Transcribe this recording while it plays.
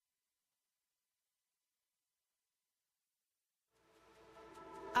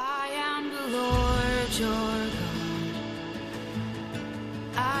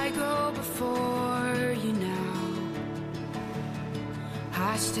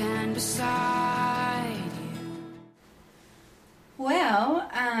stand beside you. Well,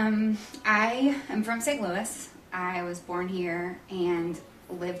 I am from St. Louis. I was born here and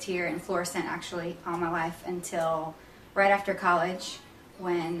lived here in Florissant actually all my life until right after college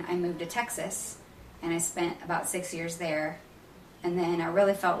when I moved to Texas, and I spent about 6 years there. And then I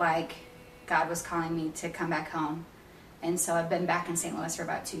really felt like God was calling me to come back home. And so I've been back in St. Louis for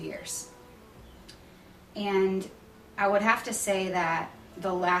about 2 years. And I would have to say that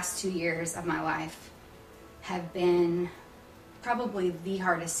the last 2 years of my life have been probably the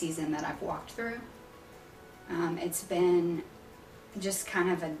hardest season that I've walked through. It's been just kind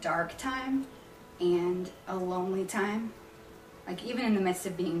of a dark time and a lonely time. Like even in the midst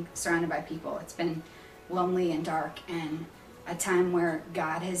of being surrounded by people, it's been lonely and dark, and a time where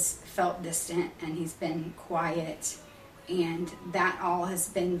God has felt distant and he's been quiet, and that all has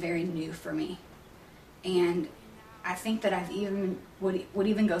been very new for me. And I think that I've even would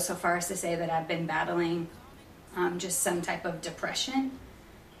even go so far as to say that I've been battling just some type of depression,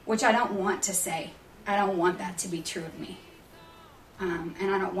 which I don't want to say. I don't want that to be true of me. And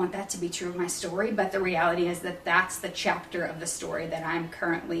I don't want that to be true of my story, but the reality is that that's the chapter of the story that I'm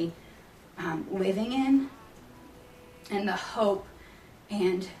currently living in. And the hope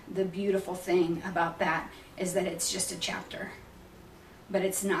and the beautiful thing about that is that it's just a chapter, but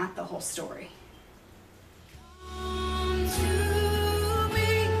it's not the whole story.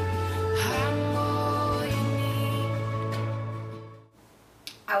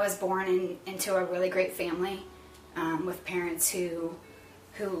 I was born into a really great family with parents who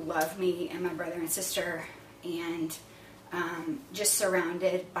love me and my brother and sister, and just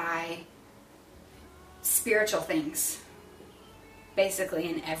surrounded by spiritual things, basically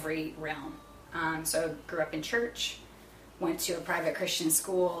in every realm. So grew up in church, went to a private Christian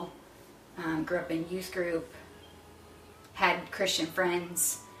school, grew up in youth group, had Christian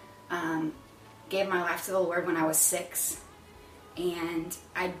friends, gave my life to the Lord when I was 6. And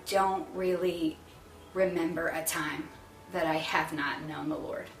I don't really remember a time that I have not known the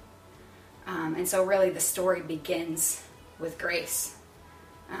Lord. And so really the story begins with grace.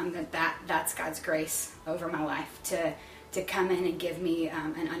 That's God's grace over my life to come in and give me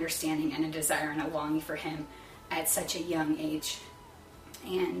an understanding and a desire and a longing for Him at such a young age.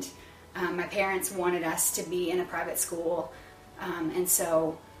 And my parents wanted us to be in a private school. And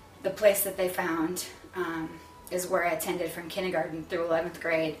so the place that they found is where I attended from kindergarten through 11th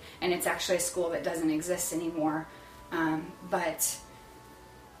grade, and it's actually a school that doesn't exist anymore. But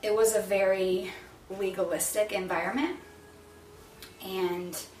it was a very legalistic environment,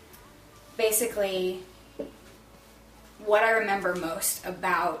 and basically what I remember most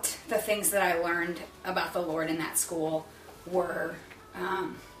about the things that I learned about the Lord in that school were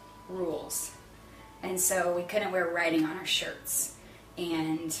rules. And so we couldn't wear writing on our shirts,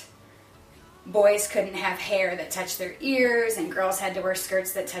 and boys couldn't have hair that touched their ears, and girls had to wear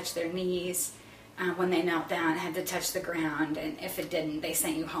skirts that touched their knees. When they knelt down, it had to touch the ground, and if it didn't, they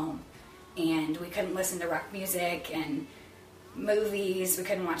sent you home. And we couldn't listen to rock music and movies. We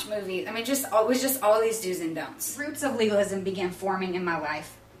couldn't watch movies. I mean, it was just all these do's and don'ts. Roots of legalism began forming in my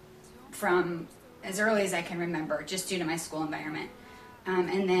life from as early as I can remember, just due to my school environment.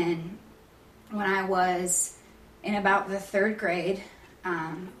 And then when I was in about the 3rd grade,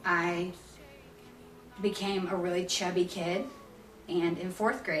 I became a really chubby kid, and in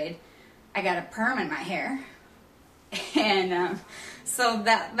 4th grade I got a perm in my hair, and so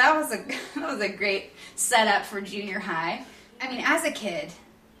that was a great setup for junior high. I mean, as a kid,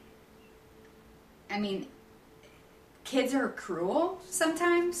 kids are cruel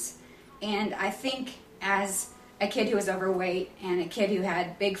sometimes, and I think as a kid who was overweight and a kid who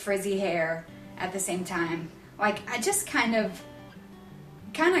had big frizzy hair at the same time, like I just kind of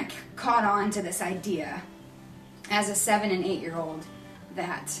caught on to this idea as a 7 and 8 year old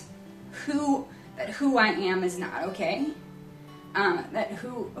that who I am is not okay, that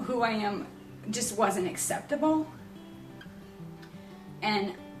who I am just wasn't acceptable,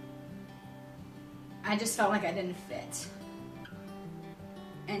 and I just felt like I didn't fit.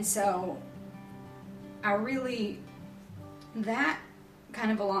 And so that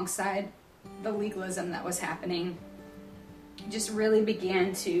kind of alongside the legalism that was happening just really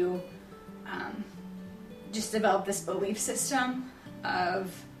began to just develop this belief system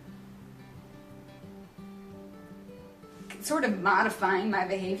of sort of modifying my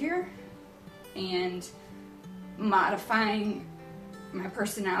behavior and modifying my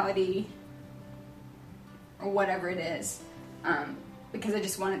personality or whatever it is, because I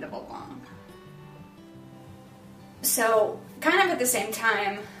just wanted to belong. So kind of at the same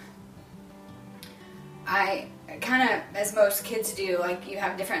time, I kind of, as most kids do, like, you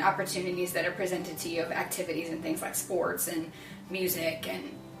have different opportunities that are presented to you of activities and things like sports and music and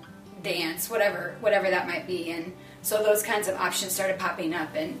dance, whatever that might be. And so those kinds of options started popping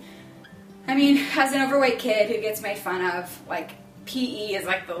up. And I mean, as an overweight kid who gets made fun of, like, PE is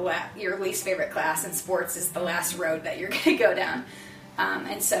like your least favorite class, and sports is the last road that you're going to go down.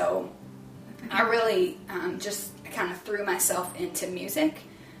 And so I really just kind of threw myself into music.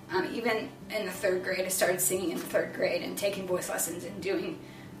 Even in the 3rd grade, I started singing in the 3rd grade and taking voice lessons and doing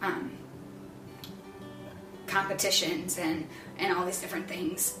competitions and all these different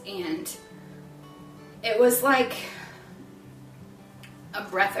things. And it was like a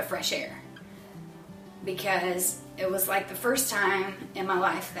breath of fresh air, because it was like the first time in my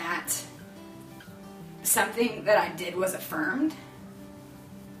life that something that I did was affirmed,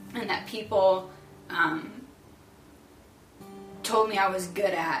 and that people told me I was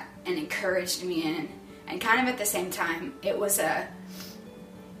good at and encouraged me in. And kind of at the same time, it was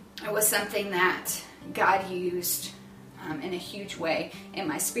something that God used in a huge way in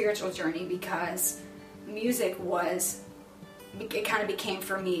my spiritual journey, because music it kind of became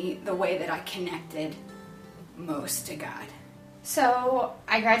for me the way that I connected most to God. So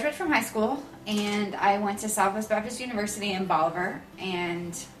I graduated from high school and I went to Southwest Baptist University in Bolivar,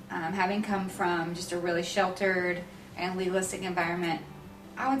 and having come from just a really sheltered and legalistic environment,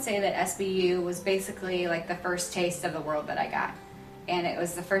 I would say that SBU was basically like the first taste of the world that I got. And it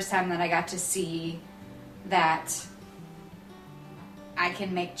was the first time that I got to see that I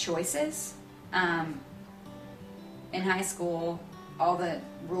can make choices. In high school, all the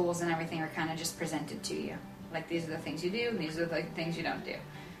rules and everything are kind of just presented to you. Like, these are the things you do, and these are the things you don't do.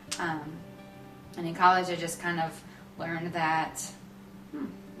 And in college, I just kind of learned that,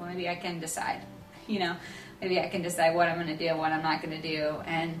 well, maybe I can decide. Maybe I can decide what I'm going to do and what I'm not going to do.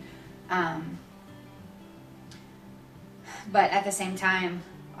 And, but at the same time,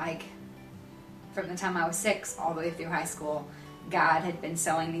 like, from the time I was 6 all the way through high school, God had been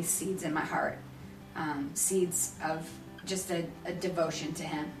sowing these seeds in my heart. Seeds of just a devotion to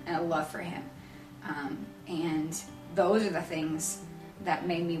Him and a love for Him. And those are the things that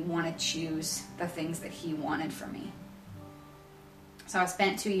made me want to choose the things that He wanted for me. So I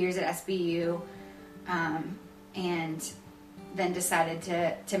spent 2 years at SBU, and then decided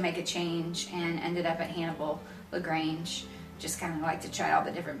to make a change and ended up at Hannibal LaGrange. Just kind of like to try all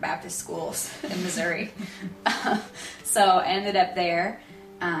the different Baptist schools in Missouri. So ended up there,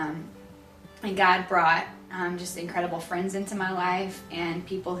 and God brought just incredible friends into my life, and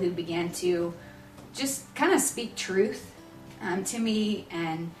people who began to just kind of speak truth to me.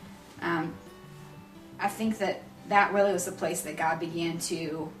 And I think that really was the place that God began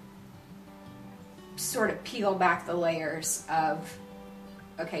to sort of peel back the layers of,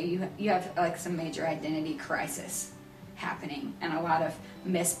 okay, you have like some major identity crisis happening, and a lot of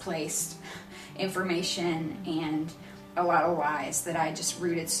misplaced information and a lot of lies that I just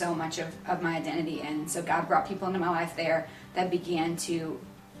rooted so much of my identity in. So God brought people into my life there that began to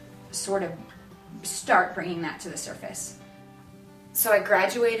sort of start bringing that to the surface. So I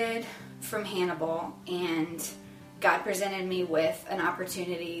graduated from Hannibal, and God presented me with an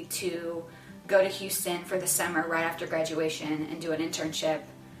opportunity to go to Houston for the summer right after graduation and do an internship.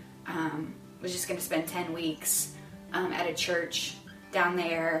 Was just going to spend 10 weeks at a church down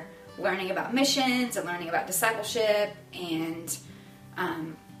there, learning about missions and learning about discipleship and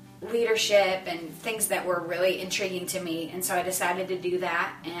leadership and things that were really intriguing to me. And so I decided to do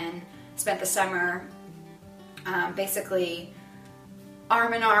that and spent the summer basically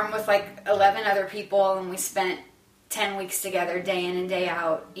arm in arm with like 11 other people, and we spent 10 weeks together, day in and day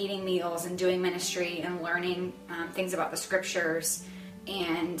out, eating meals and doing ministry and learning things about the scriptures.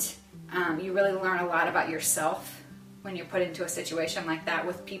 And you really learn a lot about yourself when you're put into a situation like that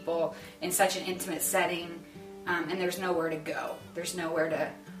with people in such an intimate setting, and there's nowhere to go. There's nowhere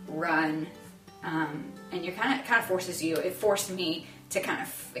to run, and you kind of forces you. It forced me to kind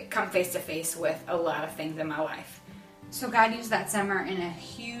of come face to face with a lot of things in my life. So God used that summer in a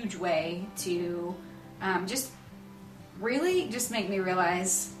huge way to just really just make me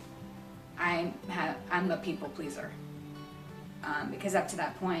realize I'm a people pleaser. Because up to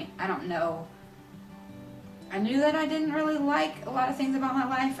that point, I knew that I didn't really like a lot of things about my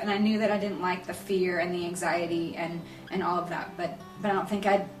life, and I knew that I didn't like the fear and the anxiety and all of that, but I don't think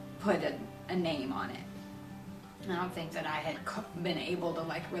I'd put a name on it. I don't think that I had been able to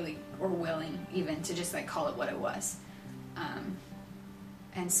like really, or willing even, to just like call it what it was.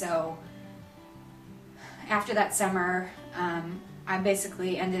 And so after that summer, I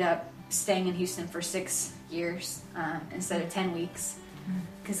basically ended up staying in Houston for 6 years instead of 10 weeks,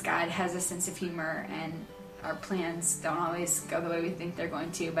 because God has a sense of humor and our plans don't always go the way we think they're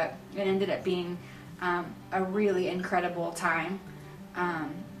going to, but it ended up being a really incredible time.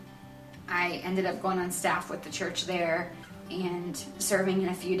 I ended up going on staff with the church there and serving in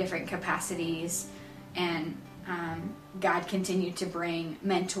a few different capacities, and God continued to bring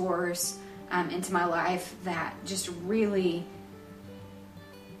mentors into my life that just really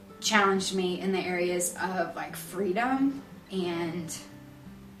challenged me in the areas of like freedom and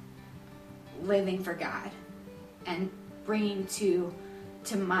living for God, and bringing to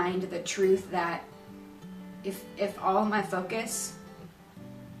mind the truth that if all my focus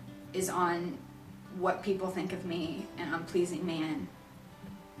is on what people think of me and on pleasing man,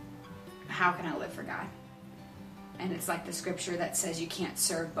 how can I live for God? And it's like the scripture that says you can't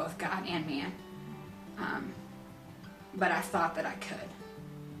serve both God and man. But I thought that I could,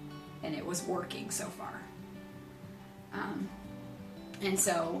 and it was working so far. And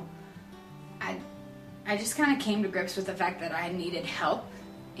so I just kind of came to grips with the fact that I needed help,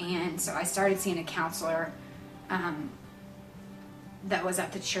 and so I started seeing a counselor that was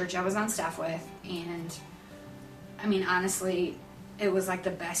at the church I was on staff with, and I mean, honestly, it was like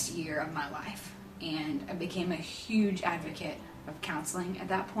the best year of my life, and I became a huge advocate of counseling at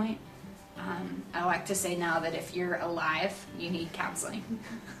that point. I like to say now that if you're alive, you need counseling.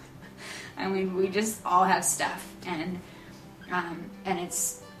 I mean, we just all have stuff, and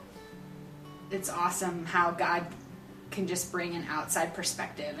it's awesome how God can just bring an outside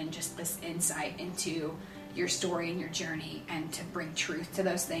perspective and just this insight into your story and your journey, and to bring truth to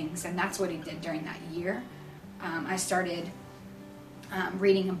those things. And that's what he did during that year. I started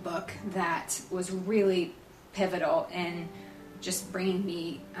reading a book that was really pivotal in just bringing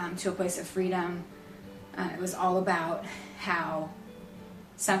me to a place of freedom. It was all about how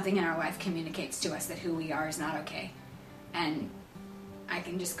something in our life communicates to us that who we are is not okay. And I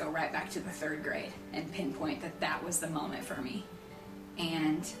can just go right back to the 3rd grade and pinpoint that was the moment for me.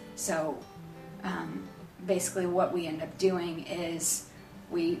 And so basically what we end up doing is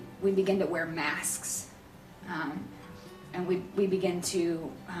we begin to wear masks. And we begin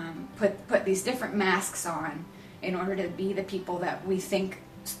to put these different masks on in order to be the people that we think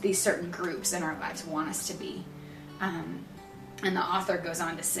these certain groups in our lives want us to be. And the author goes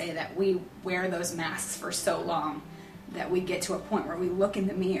on to say that we wear those masks for so long that we get to a point where we look in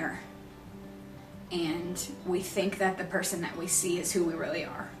the mirror and we think that the person that we see is who we really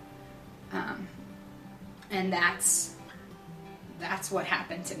are. And that's what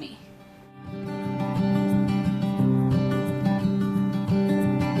happened to me.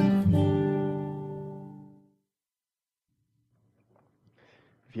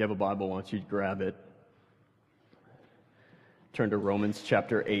 If you have a Bible, why don't you grab it? Turn to Romans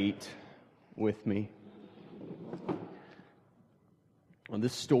chapter 8 with me. Well,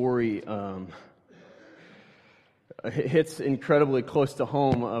 this story hits incredibly close to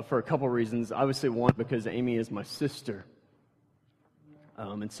home for a couple reasons. Obviously, one, because Amy is my sister.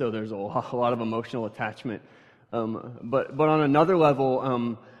 And so there's a lot of emotional attachment. But on another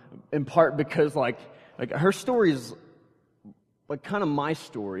level, in part because like her story is like kind of my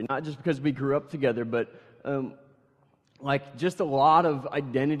story, not just because we grew up together, but like just a lot of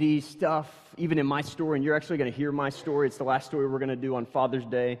identity stuff, even in my story. And you're actually going to hear my story. It's the last story we're going to do on Father's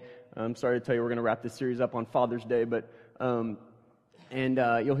Day. I'm sorry to tell you we're going to wrap this series up on Father's Day, but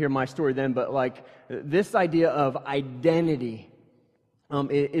you'll hear my story then. But like this idea of identity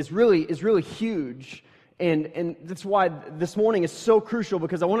is really huge, and that's why this morning is so crucial,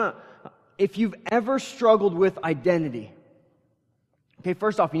 because I want to. If you've ever struggled with identity, okay,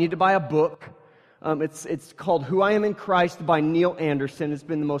 first off, you need to buy a book. It's called Who I Am in Christ by Neil Anderson. It's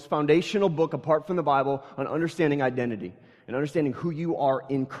been the most foundational book, apart from the Bible, on understanding identity and understanding who you are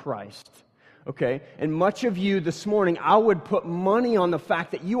in Christ. Okay? And much of you this morning, I would put money on the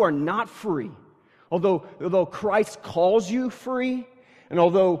fact that you are not free. Although Christ calls you free, and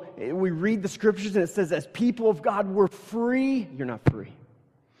although we read the scriptures and it says as people of God we're free, you're not free.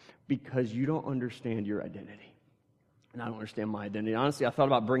 Because you don't understand your identity. And I don't understand my identity. Honestly, I thought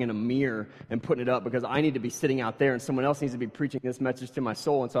about bringing a mirror and putting it up, because I need to be sitting out there and someone else needs to be preaching this message to my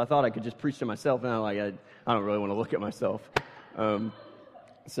soul. And so I thought I could just preach to myself, and I don't really want to look at myself.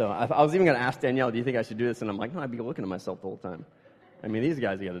 So I was even going to ask Danielle, do you think I should do this? And I'm like, no, I'd be looking at myself the whole time. I mean, these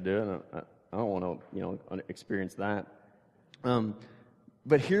guys got to do it. I don't want to, experience that.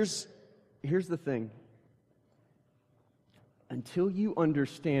 But here's the thing. Until you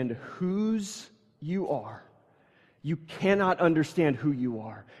understand whose you are, you cannot understand who you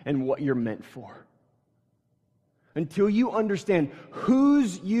are and what you're meant for. Until you understand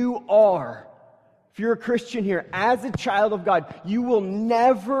whose you are, If you're a Christian here, as a child of God, you will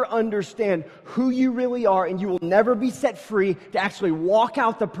never understand who you really are, and you will never be set free to actually walk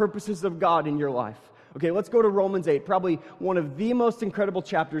out the purposes of God in your life. Okay, let's go to Romans 8, probably one of the most incredible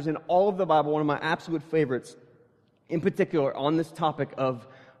chapters in all of the Bible, one of my absolute favorites, in particular on this topic of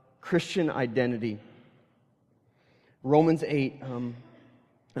Christian identity. Romans 8, and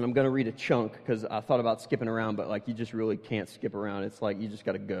I'm going to read a chunk because I thought about skipping around, but like you just really can't skip around. It's like you just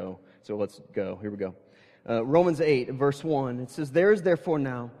got to go. So let's go. Here we go. Romans 8, verse 1. It says, "There is therefore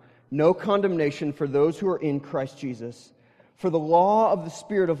now no condemnation for those who are in Christ Jesus. For the law of the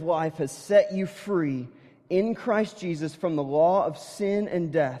Spirit of life has set you free in Christ Jesus from the law of sin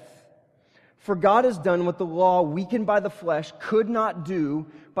and death. For God has done what the law, weakened by the flesh, could not do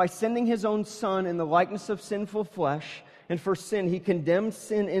by sending His own Son in the likeness of sinful flesh. And for sin, He condemned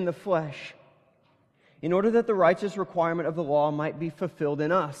sin in the flesh, in order that the righteous requirement of the law might be fulfilled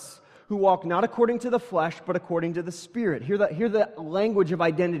in us, who walk not according to the flesh, but according to the Spirit." Hear the language of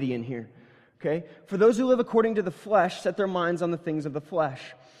identity in here. Okay? "For those who live according to the flesh set their minds on the things of the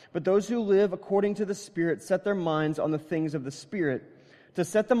flesh. But those who live according to the Spirit set their minds on the things of the Spirit. To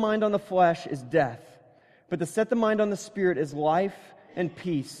set the mind on the flesh is death, but to set the mind on the Spirit is life and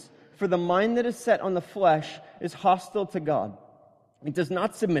peace. For the mind that is set on the flesh is hostile to God. It does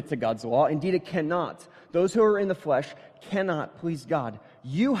not submit to God's law. Indeed, it cannot. Those who are in the flesh cannot please God.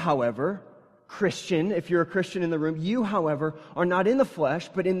 You, however," Christian, if you're a Christian in the room, "you, however, are not in the flesh,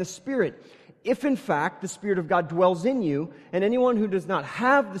 but in the Spirit. If, in fact, the Spirit of God dwells in you, and anyone who does not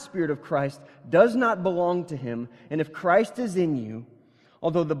have the Spirit of Christ does not belong to Him. And if Christ is in you,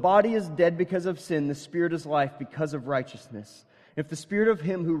 although the body is dead because of sin, the Spirit is life because of righteousness. If the Spirit of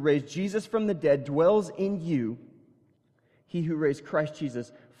Him who raised Jesus from the dead dwells in you, He who raised Christ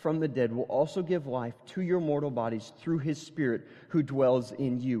Jesus from the dead will also give life to your mortal bodies through His Spirit who dwells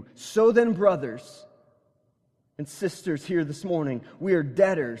in you. So then, brothers and sisters here this morning, we are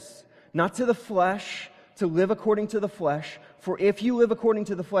debtors, not to the flesh, to live according to the flesh. For if you live according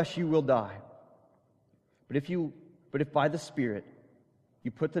to the flesh, you will die. But if by the Spirit you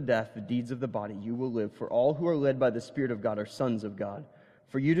put to death the deeds of the body, you will live. For all who are led by the Spirit of God are sons of God.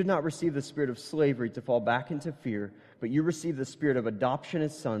 For you did not receive the spirit of slavery to fall back into fear, but you received the Spirit of adoption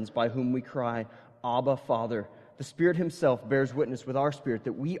as sons, by whom we cry, Abba, Father. The Spirit Himself bears witness with our spirit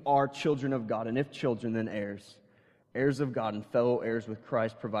that we are children of God, and if children, then heirs. Heirs of God and fellow heirs with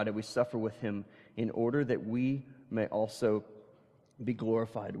Christ, provided we suffer with Him, in order that we may also be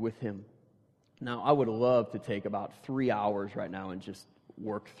glorified with Him." Now, I would love to take about 3 hours right now and just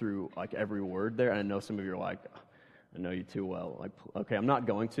work through like every word there. And I know some of you are like, "I know you too well." Like, okay, I'm not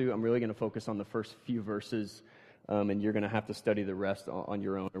going to. I'm really going to focus on the first few verses, and you're going to have to study the rest on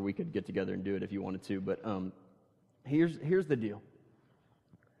your own, or we could get together and do it if you wanted to. But here's the deal.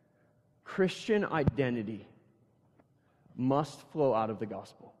 Christian identity must flow out of the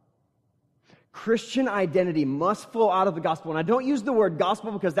gospel. Christian identity must flow out of the gospel. And I don't use the word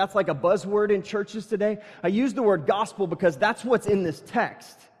gospel because that's like a buzzword in churches today. I use the word gospel because that's what's in this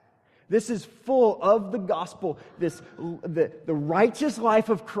text. This is full of the gospel, the righteous life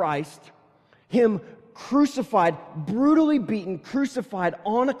of Christ, Him crucified, brutally beaten, crucified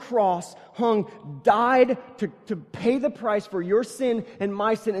on a cross, hung, died to pay the price for your sin and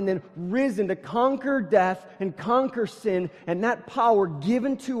my sin, and then risen to conquer death and conquer sin, and that power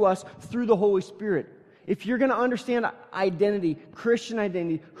given to us through the Holy Spirit. If you're going to understand identity, Christian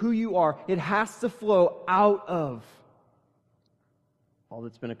identity, who you are, it has to flow out of all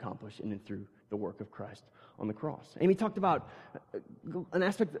that's been accomplished in and through the work of Christ on the cross. Amy talked about an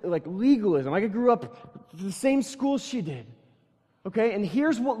aspect like legalism. I grew up the same school she did. Okay? And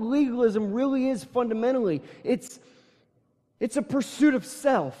here's what legalism really is fundamentally. It's a pursuit of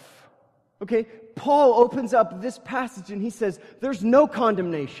self. Okay? Paul opens up this passage and he says, there's no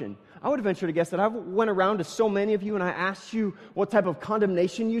condemnation. I would venture to guess that I went around to so many of you and I asked you what type of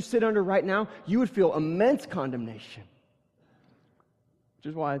condemnation you sit under right now, you would feel immense condemnation. Which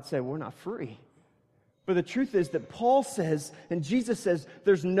is why I'd say we're not free. But the truth is that Paul says, and Jesus says,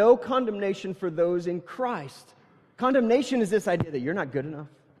 there's no condemnation for those in Christ. Condemnation is this idea that you're not good enough.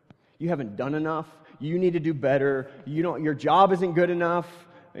 You haven't done enough. You need to do better. Your job isn't good enough.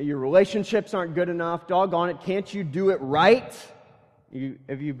 Your relationships aren't good enough. Doggone it, can't you do it right?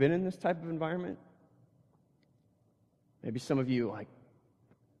 Have you been in this type of environment? Maybe some of you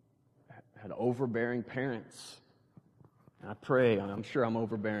had overbearing parents. I pray, and I'm sure I'm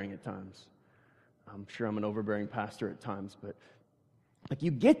overbearing at times. I'm sure I'm an overbearing pastor at times, but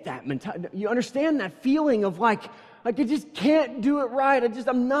you get that mentality. You understand that feeling of I just can't do it right.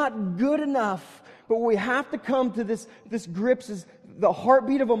 I'm not good enough. But what we have to come to this grips is the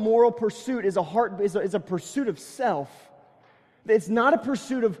heartbeat of a moral pursuit is a pursuit of self. It's not a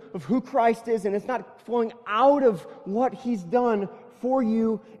pursuit of who Christ is, and it's not flowing out of what He's done for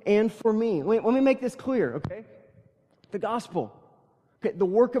you and for me. Let me make this clear, okay? The gospel, okay, the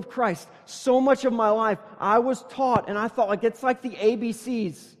work of Christ. So much of my life, I was taught, and I thought, like, it's like the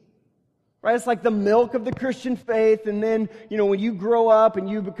ABCs, right? It's like the milk of the Christian faith, and then, when you grow up and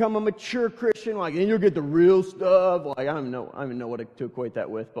you become a mature Christian, like, then you'll get the real stuff. Like, I don't even know what to equate that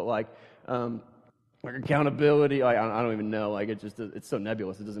with, but like accountability, I don't even know. Like, it's so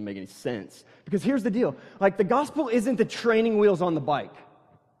nebulous, it doesn't make any sense. Because here's the deal. Like, the gospel isn't the training wheels on the bike.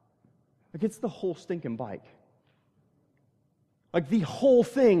 Like, it's the whole stinking bike. Like, the whole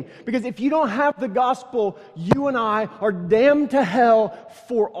thing. Because if you don't have the gospel, you and I are damned to hell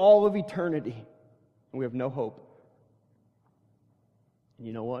for all of eternity. And we have no hope. And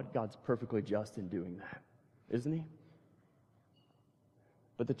you know what? God's perfectly just in doing that, isn't He?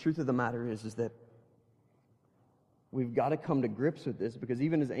 But the truth of the matter is that we've got to come to grips with this, because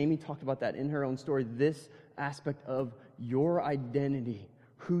even as Amy talked about that in her own story, this aspect of your identity,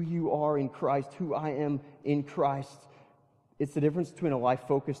 who you are in Christ, who I am in Christ, it's the difference between a life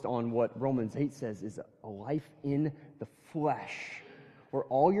focused on what Romans 8 says is a life in the flesh, where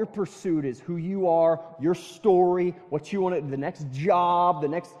all your pursuit is who you are, your story, what you want, the next job, the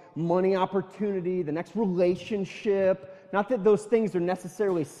next money opportunity, the next relationship. Not that those things are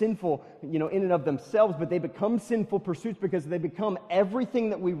necessarily sinful, in and of themselves, but they become sinful pursuits because they become everything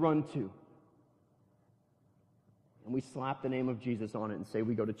that we run to. And we slap the name of Jesus on it and say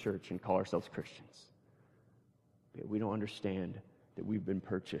we go to church and call ourselves Christians. But we don't understand that we've been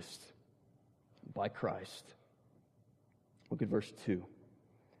purchased by Christ. Look at verse 2.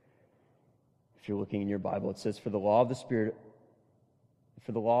 If you're looking in your Bible, it says, For the law of the Spirit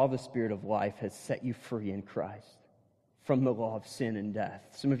of life has set you free in Christ from the law of sin and death.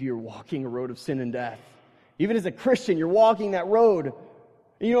 Some of you are walking a road of sin and death. Even as a Christian, you're walking that road.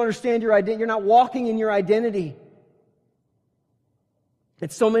 And you don't understand your identity. You're not walking in your identity.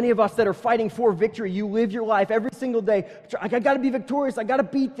 It's so many of us that are fighting for victory. You live your life every single day. I got to be victorious. I got to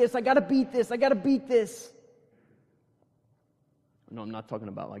beat this. I got to beat this. I got to beat this. No, I'm not talking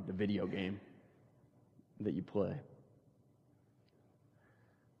about like the video game that you play.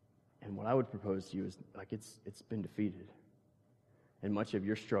 And what I would propose to you is like it's been defeated. And much of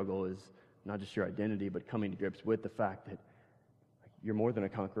your struggle is not just your identity, but coming to grips with the fact that you're more than a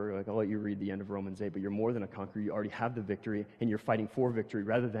conqueror. Like, I'll let you read the end of Romans 8, but you're more than a conqueror. You already have the victory, and you're fighting for victory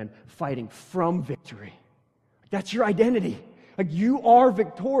rather than fighting from victory. That's your identity. Like, you are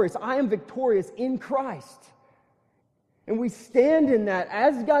victorious. I am victorious in Christ. And we stand in that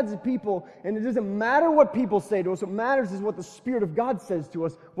as God's people, and it doesn't matter what people say to us. What matters is what the Spirit of God says to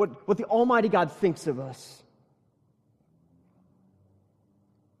us, what the Almighty God thinks of us.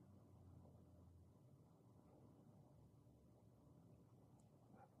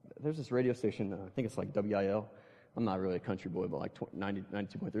 There's this radio station, I think it's like WIL. I'm not really a country boy, but like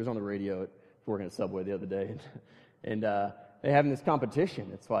 92.3. It was on the radio, working at Subway the other day. And they're having this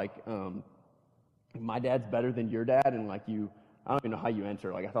competition. It's like, my dad's better than your dad, and like I don't even know how you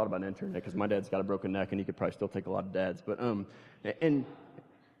enter. Like, I thought about entering it because my dad's got a broken neck, and he could probably still take a lot of dads. But and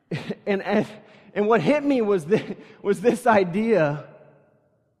what hit me was this idea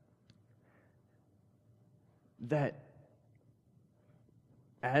that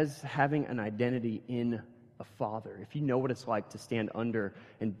as having an identity in a father, if you know what it's like to stand under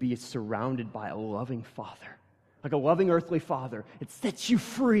and be surrounded by a loving father, like a loving earthly father, it sets you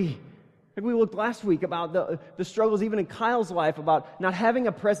free. Like we looked last week about the struggles even in Kyle's life about not having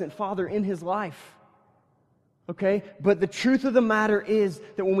a present father in his life. Okay? But the truth of the matter is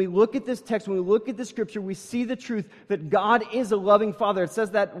that when we look at this text, when we look at the scripture, we see the truth that God is a loving father. It says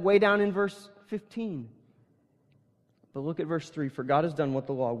that way down in verse 15. But look at verse 3. For God has done what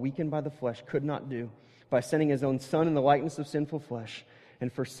the law, weakened by the flesh, could not do, by sending His own Son in the likeness of sinful flesh.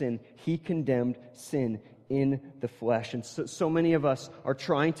 And for sin, He condemned sin in the flesh. And so many of us are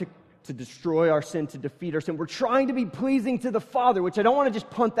trying to destroy our sin, to defeat our sin. We're trying to be pleasing to the Father, which I don't want to just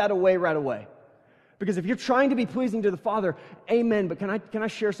punt that away right away. Because if you're trying to be pleasing to the Father, amen. But can I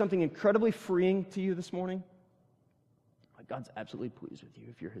share something incredibly freeing to you this morning? Like, God's absolutely pleased with you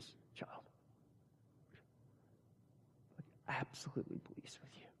if you're His child. Absolutely pleased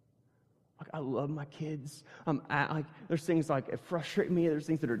with you. Like, I love my kids. There's things like it frustrate me. There's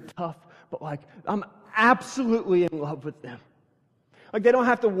things that are tough, but like I'm absolutely in love with them. Like, they don't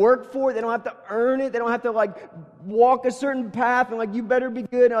have to work for it. They don't have to earn it. They don't have to like walk a certain path and like you better be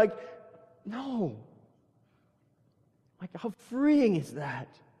good. Like, no. Like, how freeing is that?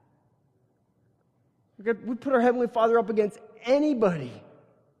 We put our Heavenly Father up against anybody.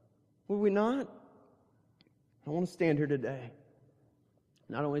 Would we not? I want to stand here today.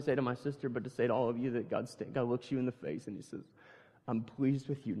 Not only say to my sister, but to say to all of you that God looks you in the face and He says, I'm pleased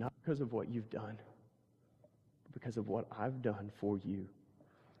with you, not because of what you've done, but because of what I've done for you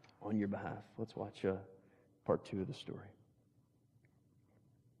on your behalf. Let's watch part 2 of the story.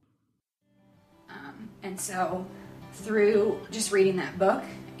 And so through just reading that book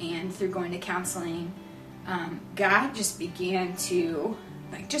and through going to counseling, God just began to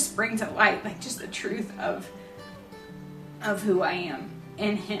just bring to light just the truth of who I am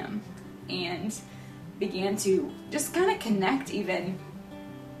in Him, and began to just kind of connect even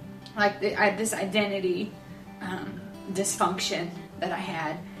this identity dysfunction that I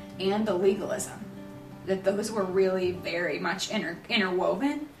had and the legalism, that those were really very much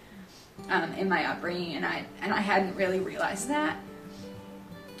interwoven in my upbringing, and I hadn't really realized that.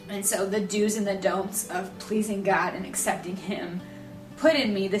 And so the do's and the don'ts of pleasing God and accepting Him put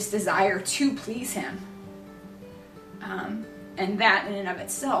in me this desire to please Him. And that in and of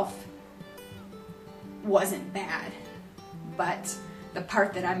itself wasn't bad. But the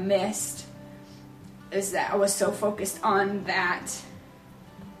part that I missed is that I was so focused on that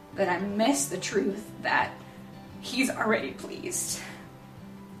I missed the truth that He's already pleased.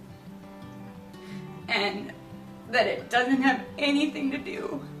 And that it doesn't have anything to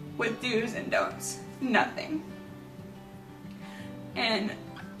do with do's and don'ts. Nothing. And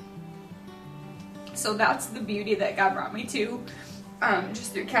so that's the beauty that God brought me to,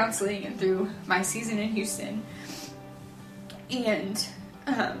 just through counseling and through my season in Houston. And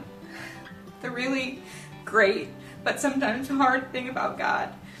the really great, but sometimes hard thing about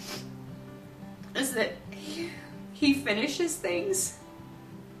God is that He finishes things.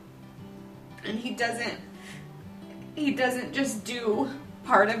 And He doesn't just do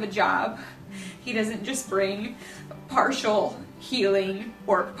part of a job. He doesn't just bring partial healing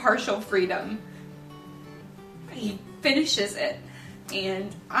or partial freedom. He finishes it.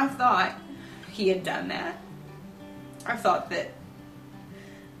 And I thought He had done that. I thought that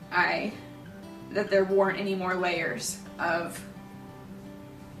there weren't any more layers of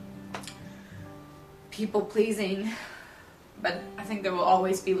people pleasing, but I think there will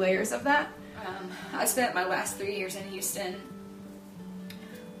always be layers of that. I spent my last 3 years in Houston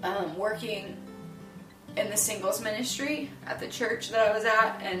working in the singles ministry at the church that I was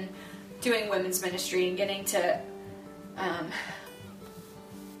at, and doing women's ministry, and getting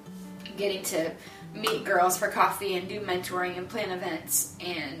to meet girls for coffee and do mentoring and plan events.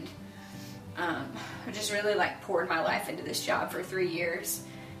 And I just really poured my life into this job for 3 years,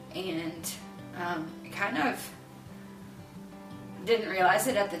 and kind of didn't realize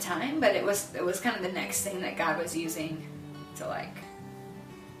it at the time, but it was kind of the next thing that God was using to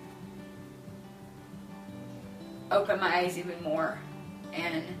open my eyes even more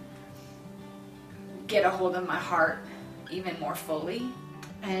and get a hold of my heart even more fully.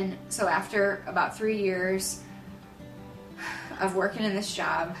 And so after about 3 years of working in this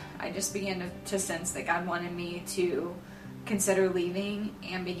job, I just began to sense that God wanted me to consider leaving,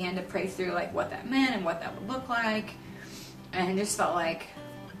 and began to pray through what that meant and what that would look like. And just felt like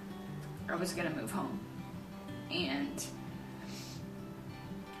I was going to move home. And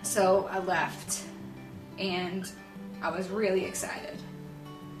so I left, and I was really excited.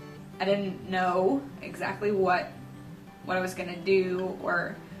 I didn't know exactly what I was going to do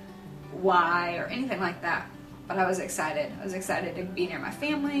or why or anything like that. But I was excited. I was excited to be near my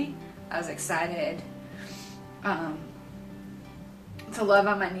family. I was excited to love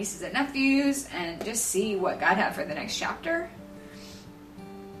on my nieces and nephews and just see what God had for the next chapter.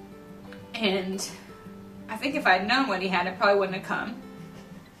 And I think if I'd known what He had, it probably wouldn't have come.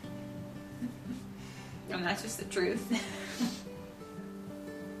 And that's just the truth.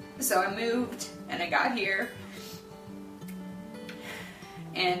 So I moved, and I got here.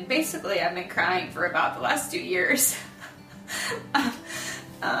 And basically I've been crying for about the last 2 years. I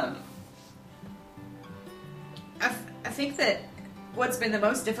think that what's been the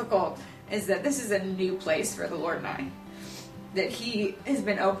most difficult is that this is a new place for the Lord and I. That He has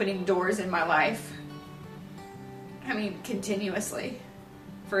been opening doors in my life, continuously,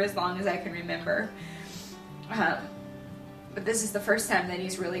 for as long as I can remember. But this is the first time that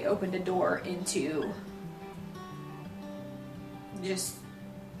He's really opened a door into just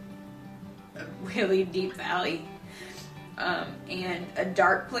a really deep valley, and a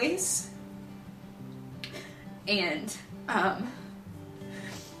dark place. And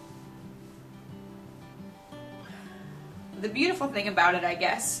the beautiful thing about it, I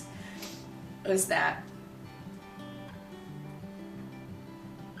guess, is that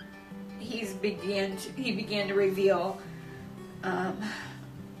he began to reveal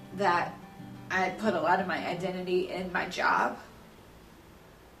that I had put a lot of my identity in my job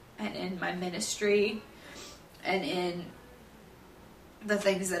and in my ministry and in the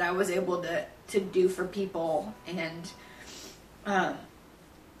things that I was able to do for people. And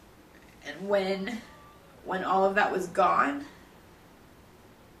when all of that was gone,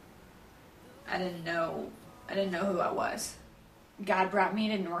 I didn't know who I was. God brought me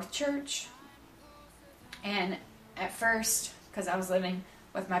to North Church, and at first, because I was living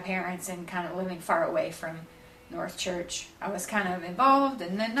with my parents and kind of living far away from North Church, I was kind of involved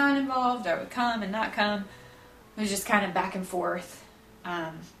and then not involved. I would come and not come. It was just kind of back and forth.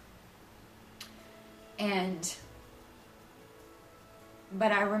 But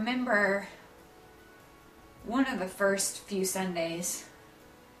I remember one of the first few Sundays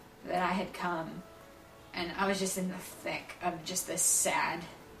that I had come, and I was just in the thick of just this sad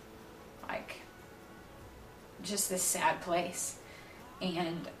place.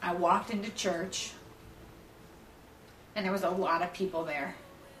 And I walked into church, and there was a lot of people there,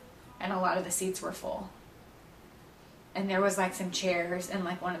 and a lot of the seats were full. And there was like some chairs in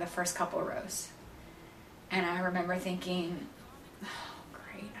like one of the first couple rows. And I remember thinking, oh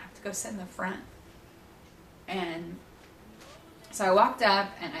great, I have to go sit in the front. And so I walked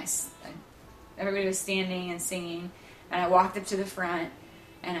up, and everybody was standing and singing, and I walked up to the front,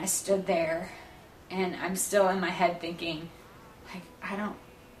 and I stood there, and I'm still in my head thinking, like,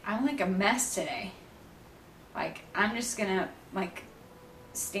 I'm like a mess today. Like, I'm just gonna like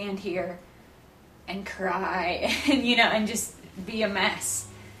stand here and cry and, and just be a mess.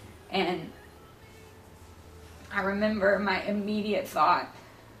 And I remember my immediate thought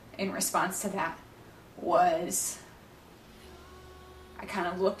in response to that was, I kind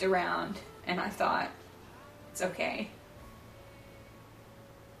of looked around and I thought, it's okay.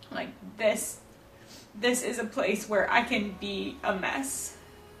 Like, this is a place where I can be a mess.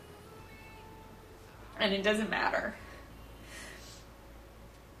 And it doesn't matter.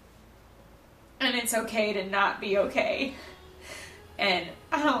 And it's okay to not be okay. And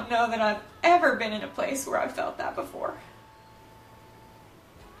I don't know that I've ever been in a place where I felt that before.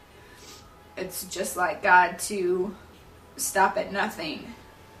 It's just like God to stop at nothing,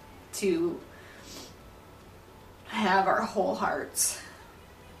 to have our whole hearts.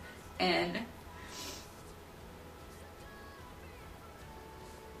 And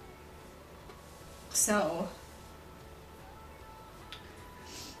so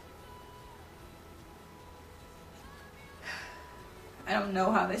I don't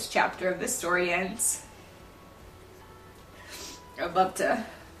know how this chapter of this story ends. I'd love to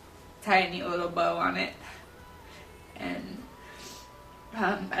tie a neat little bow on it. And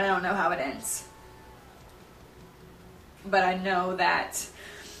I don't know how it ends. But I know that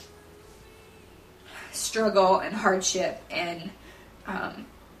struggle and hardship and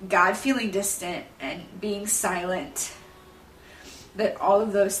God feeling distant and being silent, that all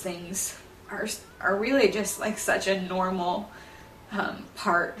of those things are really just like such a normal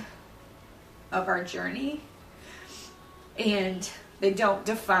part of our journey, and they don't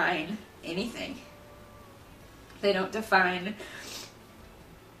define anything. They don't define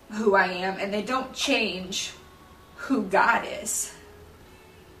who I am, and they don't change who God is.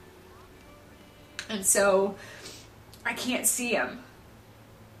 And so I can't see him,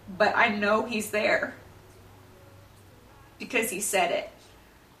 but I know he's there because he said it.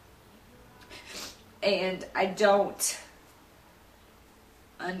 And I don't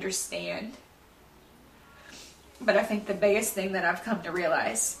understand, but I think the biggest thing that I've come to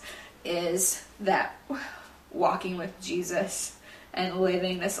realize is that walking with Jesus and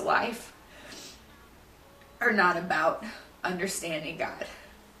living this life are not about understanding God,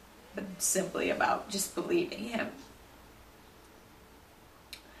 but simply about just believing him.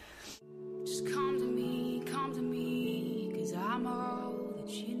 Just come to me, 'cause I'm all that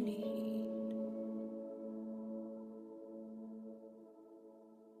you need.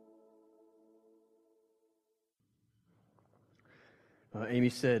 Amy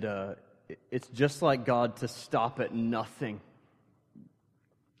said, it's just like God to stop at nothing,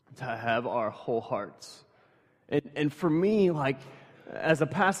 to have our whole hearts. And for me, like, as a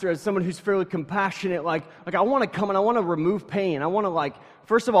pastor, as someone who's fairly compassionate, like I want to come and I want to remove pain. I want to, like,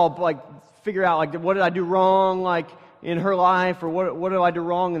 first of all, like, figure out, like, what did I do wrong, like, in her life, or what did I do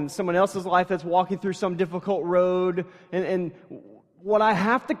wrong in someone else's life that's walking through some difficult road. And what I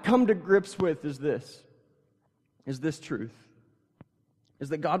have to come to grips with is this truth. Is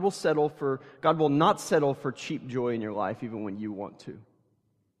that God will not settle for cheap joy in your life even when you want to.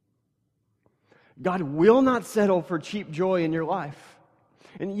 God will not settle for cheap joy in your life.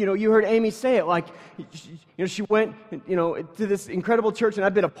 And, you heard Amy say it, like, she went, to this incredible church, and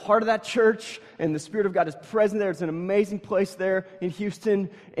I've been a part of that church, and the Spirit of God is present there. It's an amazing place there in Houston,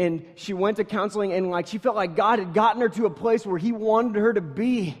 and she went to counseling, and, she felt like God had gotten her to a place where He wanted her to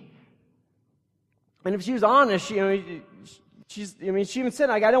be. And if she was honest, she even said,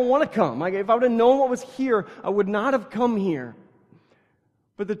 I don't want to come. If I would have known what was here, I would not have come here.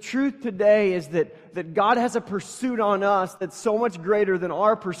 But the truth today is that God has a pursuit on us that's so much greater than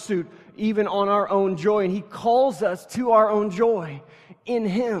our pursuit, even on our own joy. And He calls us to our own joy in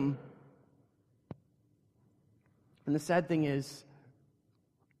Him. And the sad thing is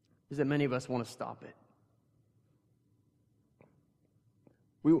that many of us want to stop it.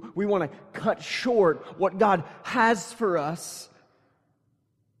 We want to cut short what God has for us.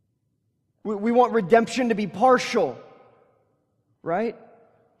 We want redemption to be partial, right?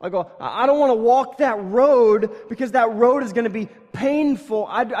 I don't want to walk that road because that road is going to be painful.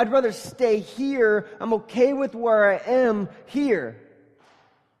 I'd rather stay here. I'm okay with where I am here.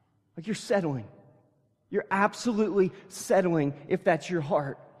 You're settling. You're absolutely settling if that's your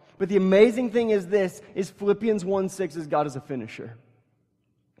heart. But the amazing thing is Philippians 1:6 is God is a finisher.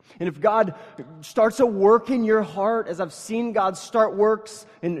 And if God starts a work in your heart, as I've seen God start works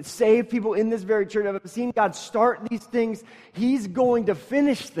and save people in this very church, I've seen God start these things, He's going to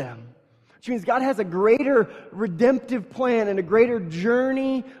finish them. Which means God has a greater redemptive plan and a greater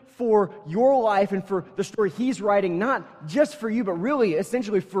journey for your life and for the story He's writing, not just for you, but really,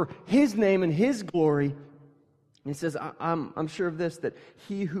 essentially for His name and His glory. And He says, I'm sure of this, that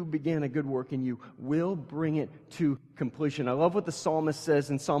He who began a good work in you will bring it to completion. I love what the psalmist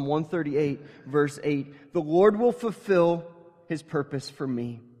says in Psalm 138, verse 8. The Lord will fulfill His purpose for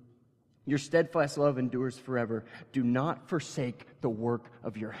me. Your steadfast love endures forever. Do not forsake the work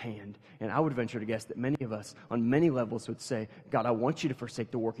of your hand. And I would venture to guess that many of us, on many levels, would say, God, I want you to forsake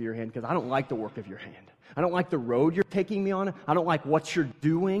the work of your hand because I don't like the work of your hand. I don't like the road you're taking me on. I don't like what you're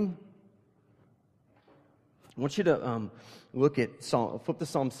doing. I want you to flip to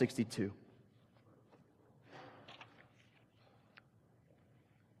Psalm 62.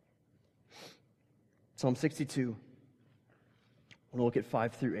 Psalm 62. I want to look at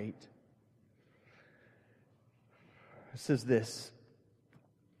 5 through 8. It says this.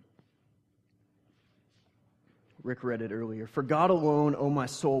 Rick read it earlier. For God alone, O my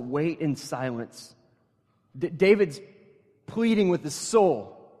soul, wait in silence. David's pleading with his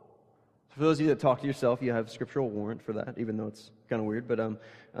soul. For those of you that talk to yourself, you have scriptural warrant for that, even though it's kind of weird. But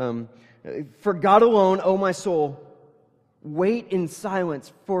for God alone, O my soul, wait in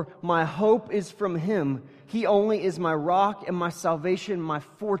silence, for my hope is from Him. He only is my rock and my salvation, my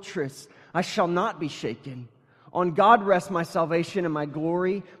fortress. I shall not be shaken. On God rests my salvation and my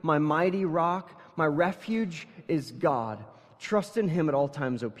glory, my mighty rock. My refuge is God. Trust in Him at all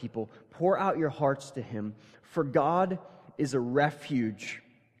times, O people. Pour out your hearts to Him, for God is a refuge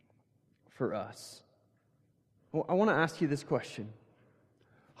for us. Well, I want to ask you this question.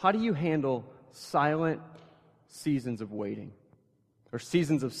 How do you handle silent seasons of waiting? Or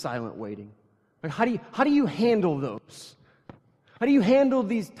seasons of silent waiting? Like how do you handle those? How do you handle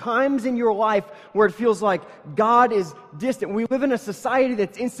these times in your life where it feels like God is distant? We live in a society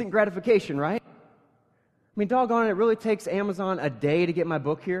that's instant gratification, right? I mean, doggone it really takes Amazon a day to get my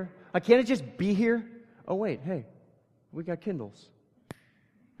book here. Like, can't it just be here? Oh, wait, hey, we got Kindles.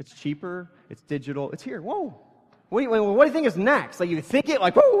 It's cheaper, it's digital, it's here. Whoa. What do you think is next? Like, you think it,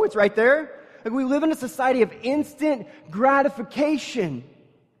 like, whoa, it's right there. Like, we live in a society of instant gratification.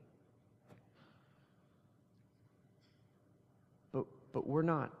 But we're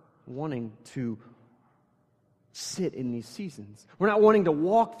not wanting to sit in these seasons. We're not wanting to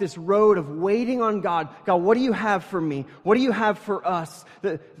walk this road of waiting on God. God, what do you have for me? What do you have for us?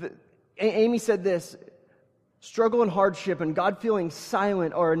 Amy said this, struggle and hardship and God feeling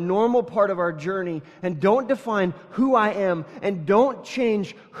silent are a normal part of our journey and don't define who I am and don't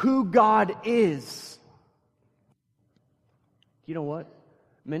change who God is. You know what?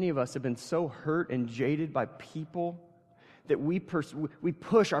 Many of us have been so hurt and jaded by people that we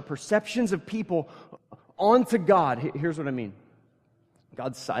push our perceptions of people onto God. Here's what I mean.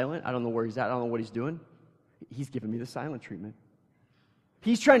 God's silent. I don't know where He's at. I don't know what He's doing. He's giving me the silent treatment.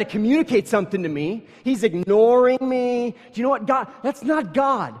 He's trying to communicate something to me. He's ignoring me. Do you know what? God, that's not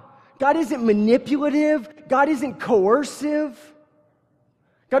God. God isn't manipulative. God isn't coercive.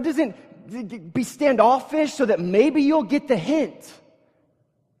 God doesn't be standoffish so that maybe you'll get the hint.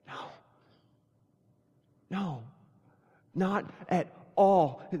 No. Not at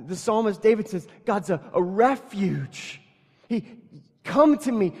all. The psalmist David says, God's a refuge. Come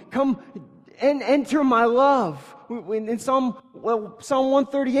to me. Come and enter my love. In Psalm Psalm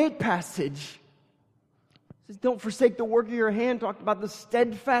 138 passage. It says, don't forsake the work of your hand. Talked about the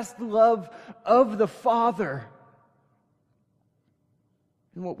steadfast love of the Father.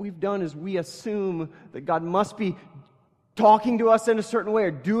 And what we've done is we assume that God must be talking to us in a certain way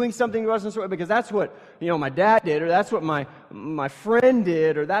or doing something to us in a certain way because that's what, my dad did, or that's what my friend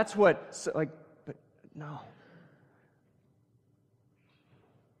did, or that's what, but no.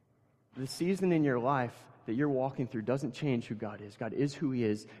 The season in your life that you're walking through doesn't change who God is. God is who He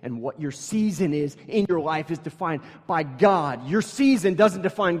is, and what your season is in your life is defined by God. Your season doesn't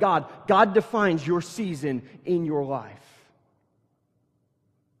define God. God defines your season in your life.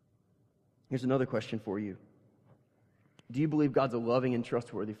 Here's another question for you. Do you believe God's a loving and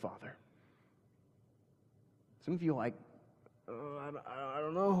trustworthy Father? Some of you are like, I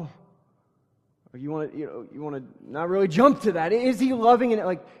don't know. Or you want to not really jump to that. Is He loving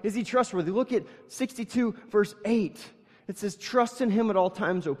and is He trustworthy? Look at 62 verse 8. It says, trust in Him at all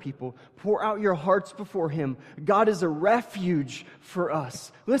times, O people. Pour out your hearts before Him. God is a refuge for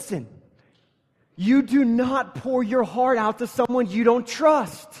us. Listen, you do not pour your heart out to someone you don't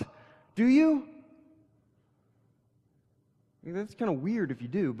trust. Do you? That's kind of weird if you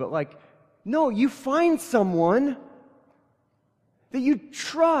do, but no, you find someone that you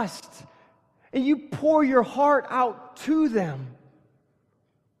trust and you pour your heart out to them.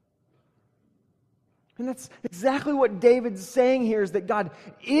 And that's exactly what David's saying here, is that God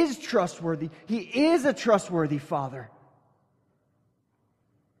is trustworthy. He is a trustworthy Father.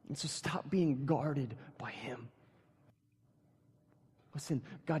 And so stop being guarded by Him. Listen,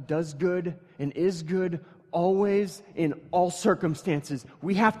 God does good and is good always in all circumstances.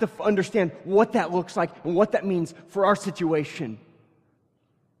 We have to understand what that looks like and what that means for our situation.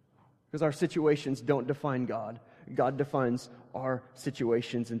 Because our situations don't define God. God defines our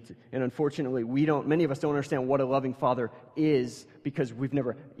situations. And unfortunately, many of us don't understand what a loving Father is because we've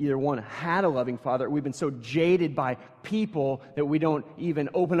never either one had a loving Father, or we've been so jaded by people that we don't even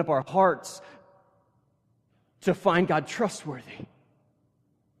open up our hearts to find God trustworthy.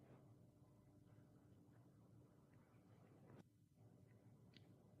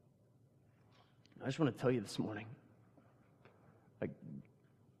 I just want to tell you this morning,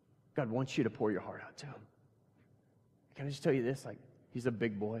 God wants you to pour your heart out to Him. Can I just tell you this? He's a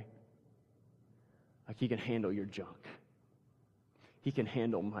big boy. He can handle your junk. He can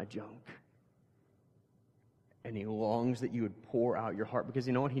handle my junk. And He longs that you would pour out your heart, because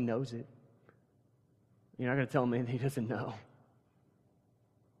you know what? He knows it. You're not going to tell Him anything He doesn't know.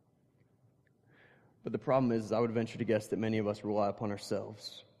 But the problem is, I would venture to guess that many of us rely upon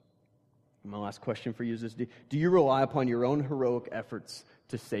ourselves. My last question for you is this: do you rely upon your own heroic efforts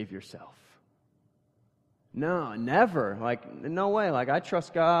to save yourself? No, never. No way. I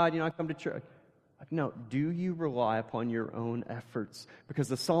trust God, I come to church. No, do you rely upon your own efforts? Because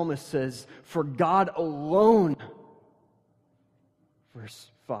the psalmist says, for God alone, verse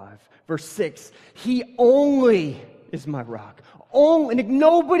 5. Verse 6, He only is my rock. Only,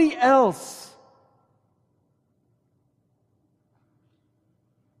 nobody else.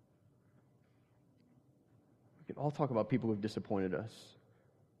 I'll talk about people who've disappointed us.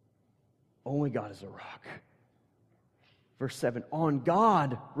 Only God is a rock. Verse 7, on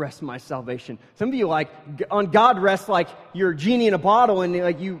God rests my salvation. Some of you on God rests like you're a genie in a bottle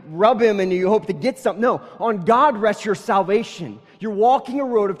and you rub Him and you hope to get something. No, on God rests your salvation. You're walking a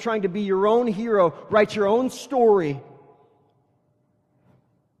road of trying to be your own hero, write your own story.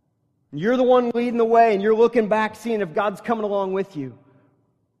 You're the one leading the way and you're looking back, seeing if God's coming along with you.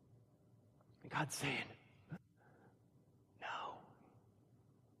 And God's saying,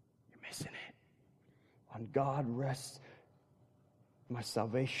 on God rests my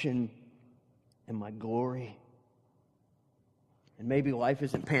salvation and my glory. And maybe life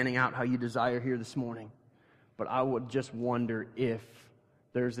isn't panning out how you desire here this morning, but I would just wonder if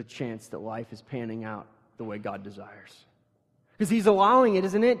there's a chance that life is panning out the way God desires. Because He's allowing it,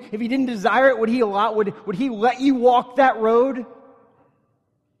 isn't it? If He didn't desire it, would He let you walk that road?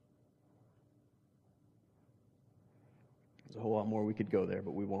 There's a whole lot more we could go there,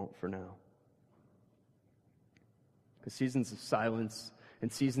 but we won't for now. Because seasons of silence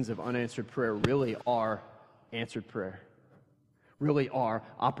and seasons of unanswered prayer really are answered prayer. Really are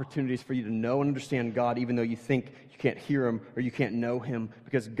opportunities for you to know and understand God, even though you think you can't hear Him or you can't know Him.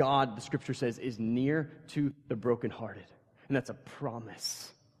 Because God, the Scripture says, is near to the brokenhearted. And that's a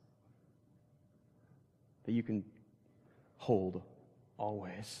promise that you can hold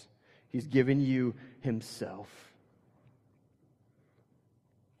always. He's given you Himself.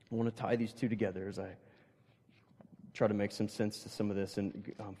 I want to tie these two together as I try to make some sense to some of this, and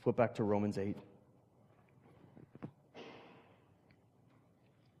flip back to Romans 8.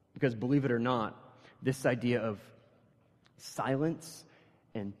 Because believe it or not, this idea of silence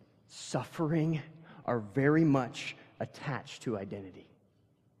and suffering are very much attached to identity.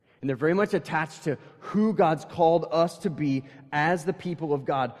 And they're very much attached to who God's called us to be as the people of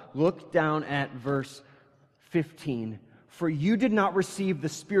God. Look down at verse 15. For you did not receive the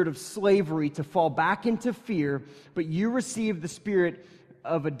spirit of slavery to fall back into fear, but you received the spirit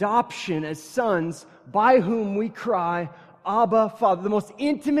of adoption as sons, by whom we cry, Abba, Father. The most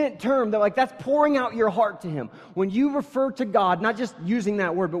intimate term, that's pouring out your heart to Him. When you refer to God, not just using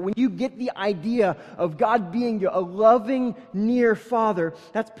that word, but when you get the idea of God being a loving, near Father,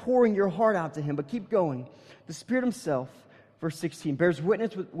 that's pouring your heart out to Him. But keep going. The Spirit Himself, verse 16, bears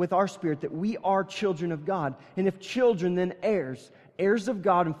witness with our spirit that we are children of God. And if children, then heirs, heirs of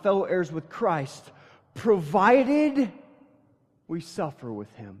God and fellow heirs with Christ, provided we suffer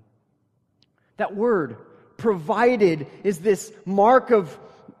with Him. That word, provided, is this mark of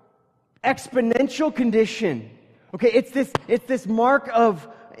exponential condition. Okay, it's this mark of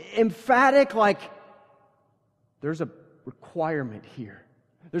emphatic, there's a requirement here.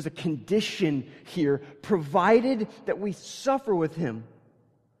 There's a condition here, provided that we suffer with Him.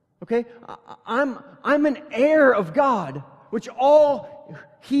 Okay, I'm an heir of God, which all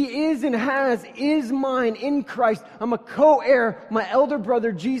He is and has is mine in Christ. I'm a co-heir, my elder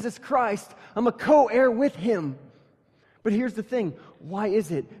brother Jesus Christ. I'm a co-heir with Him. But here's the thing. Why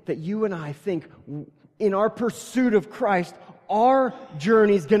is it that you and I think in our pursuit of Christ, our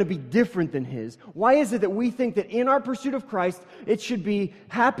journey is going to be different than His? Why is it that we think that in our pursuit of Christ, it should be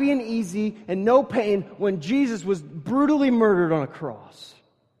happy and easy and no pain when Jesus was brutally murdered on a cross?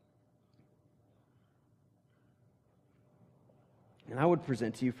 And I would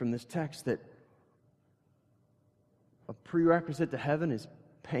present to you from this text that a prerequisite to heaven is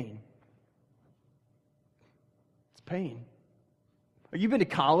pain. It's pain. Have you been to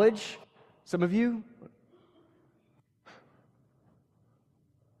college? Some of you?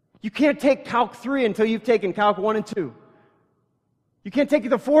 You can't take Calc 3 until you've taken Calc 1 and 2. You can't take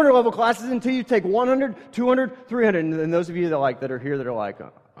the 400 level classes until you take 100, 200, 300. And those of you that are here that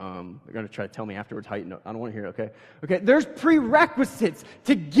are they're going to try to tell me afterwards how I don't want to hear it, okay? There's prerequisites.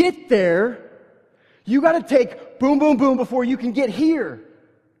 To get there, you got to take boom, boom, boom before you can get here.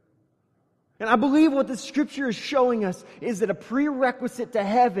 And I believe what the Scripture is showing us is that a prerequisite to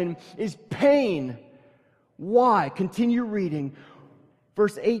heaven is pain. Why? Continue reading.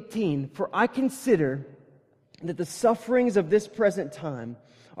 Verse 18, for I consider that the sufferings of this present time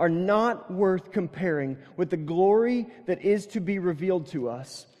are not worth comparing with the glory that is to be revealed to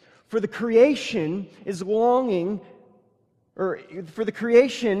us. For the creation is waits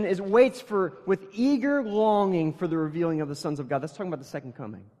with eager longing for the revealing of the sons of God. That's talking about the second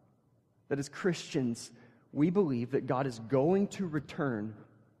coming. That as Christians, we believe that God is going to return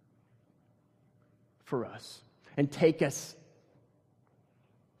for us and take us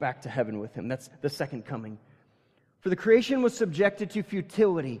back to heaven with Him. That's the second coming. For the creation was subjected to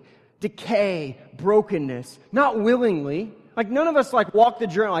futility, decay, brokenness, not willingly. None of us walk the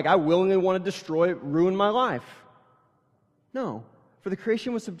journey I willingly want to ruin my life. No. For the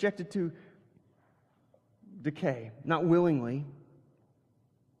creation was subjected to decay, not willingly,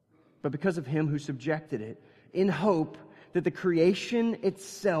 but because of Him who subjected it, in hope that the creation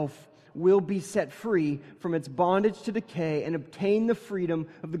itself will be set free from its bondage to decay and obtain the freedom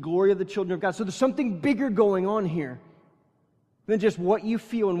of the glory of the children of God. So there's something bigger going on here than just what you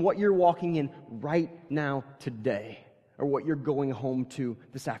feel and what you're walking in right now today, or what you're going home to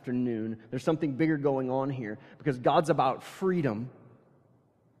this afternoon. There's something bigger going on here because God's about freedom.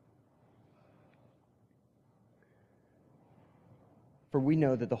 For we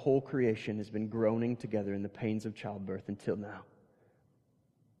know that the whole creation has been groaning together in the pains of childbirth until now.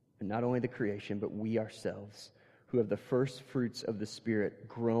 And not only the creation, but we ourselves, who have the first fruits of the Spirit,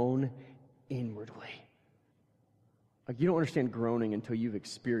 groan inwardly. You don't understand groaning until you've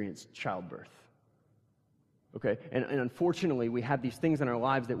experienced childbirth. Okay? And unfortunately, we have these things in our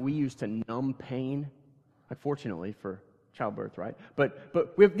lives that we use to numb pain. Fortunately for childbirth, right?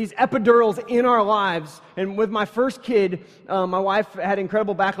 But we have these epidurals in our lives. And with my first kid, my wife had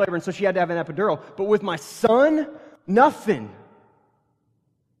incredible back labor, and so she had to have an epidural. But with my son, nothing.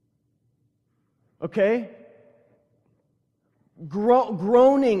 Okay?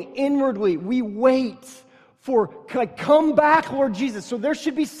 Groaning inwardly. We wait for, come back, Lord Jesus. So there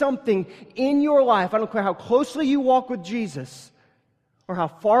should be something in your life. I don't care how closely you walk with Jesus or how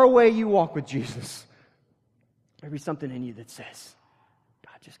far away you walk with Jesus. There'll be something in you that says,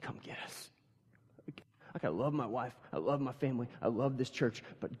 God, just come get us. I love my wife. I love my family. I love this church.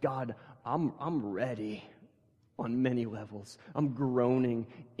 But God, I'm ready. on many levels. I'm groaning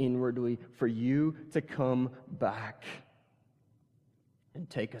inwardly for you to come back and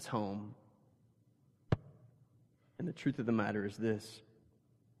take us home. And the truth of the matter is this: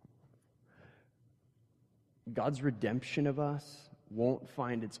 God's redemption of us won't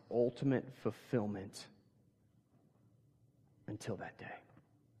find its ultimate fulfillment until that day.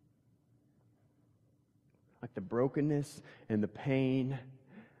 Like the brokenness and the pain,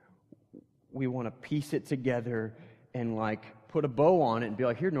 we want to piece it together and like put a bow on it and be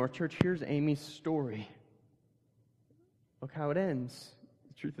like, here, North Church, here's Amy's story. Look how it ends.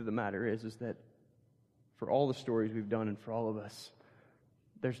 The truth of the matter is that for all the stories we've done and for all of us,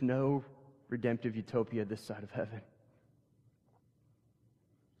 there's no redemptive utopia this side of heaven.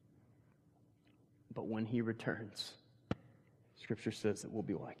 But when he returns, Scripture says that we'll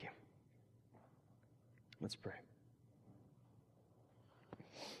be like him. Let's pray.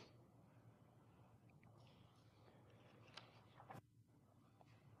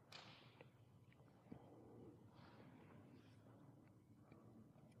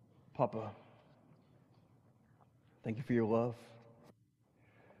 Papa, thank you for your love.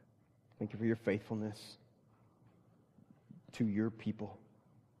 Thank you for your faithfulness to your people.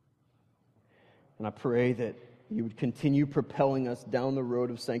 And I pray that you would continue propelling us down the road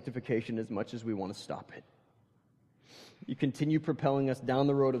of sanctification as much as we want to stop it. You continue propelling us down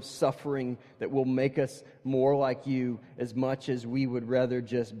the road of suffering that will make us more like you as much as we would rather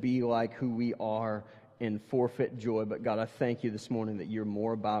just be like who we are and forfeit joy. But God, I thank you this morning that you're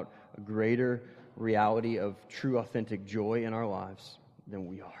more about a greater reality of true, authentic joy in our lives than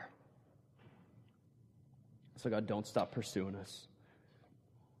we are. So God, don't stop pursuing us.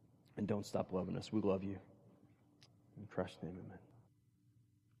 And don't stop loving us. We love you. In Christ's name, amen.